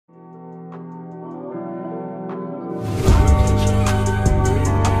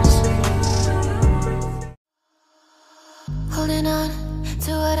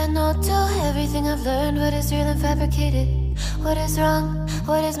everything I've learned, what is real and fabricated? What is wrong?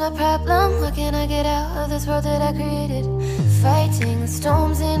 What is my problem? How can I get out of this world that I created? Fighting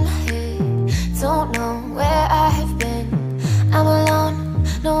storms in my head, don't know where I have been. I'm alone,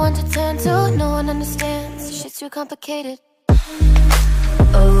 no one to turn to, no one understands. Shit's too complicated. Away,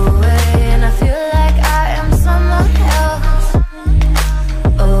 and I feel like I am someone else.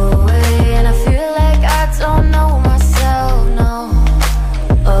 Away, and I feel like I don't know myself, no.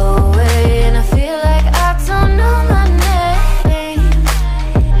 Away, and I feel like I don't know my name.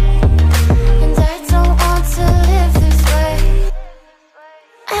 And I don't want to live this way.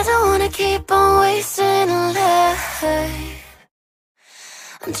 I don't wanna keep on wasting a life.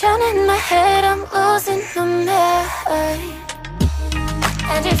 I'm drowning in my head, I'm losing the mind.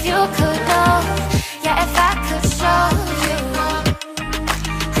 And if you could know, yeah, if I could show you,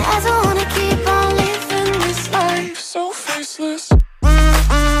 I don't wanna keep on living this life so faceless.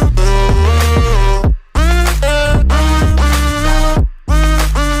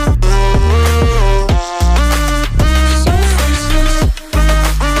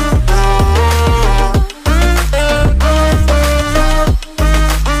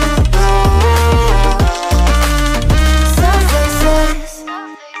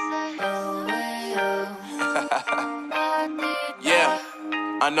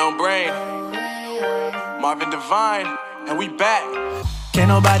 Unknown Brain, Marvin Divine, and we back. Can't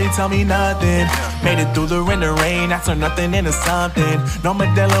nobody tell me nothing. Made it through the rain and rain, I turned nothing into something. No more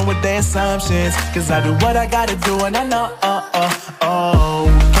dealing with their assumptions, cause I do what I gotta do and I know,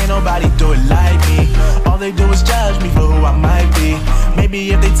 can't nobody do it like me. All they do is judge me for who I might be.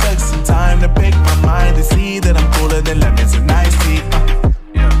 Maybe if they took some time to pick my mind, they see that I'm cooler than lemons and iced tea.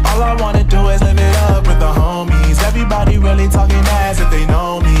 All I wanna do is live it up with the homies. Everybody really talking as if they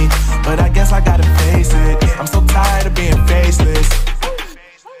know me, but I guess I gotta face it. I'm so tired of being faceless.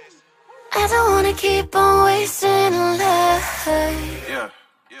 I don't wanna keep on wasting a life.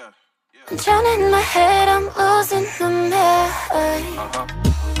 I'm drowning in my head, I'm losing the mind.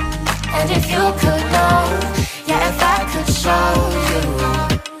 And if you could know, yeah, if I could show you,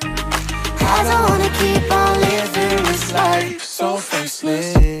 I don't wanna keep on living this life so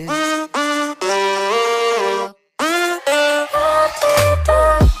faceless.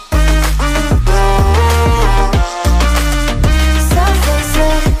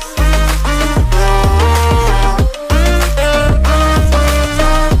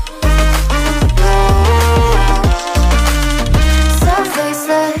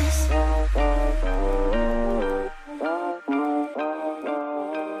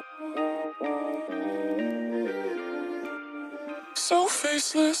 So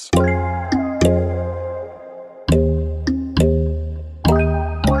faceless.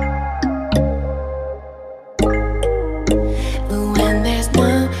 When there's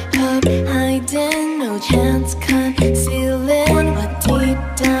no hope hiding, no chance concealing what deep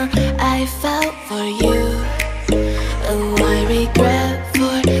down I felt for you. Oh, I regret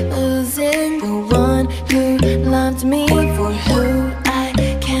for losing the one who loved me, for who I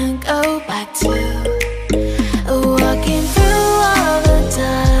can't go back to. Walking through all the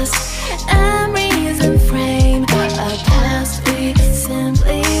dust, memories and frame, a past we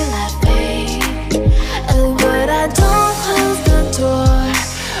simply let fade. Oh, but I don't close the door,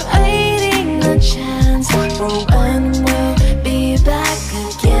 waiting the chance for when we'll be back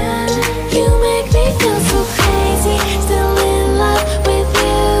again. You make me feel so crazy, still in love with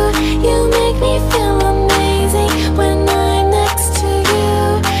you. You make me feel amazing when I'm next to you.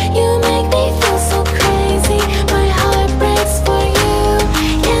 You make me feel so crazy, my heart breaks for you.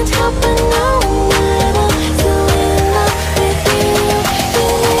 Can't help but know that I'm still in love with you. You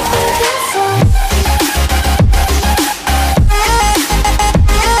make me feel so.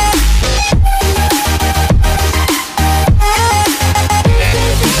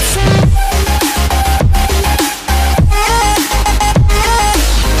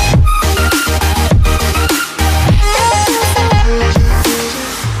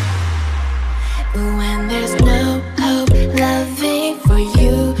 When there's no hope loving for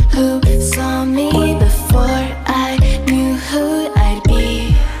you who saw me before I knew who I'd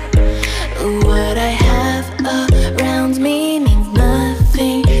be. What I have around me means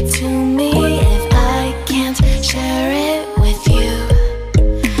nothing to me if I can't share it with you.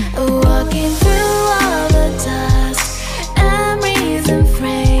 Walking through all the dust, memories and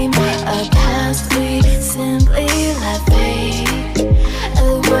frame, a past we simply let fade.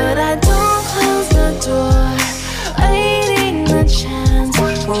 But I don't close the door, waiting the chance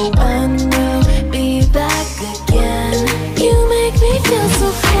for when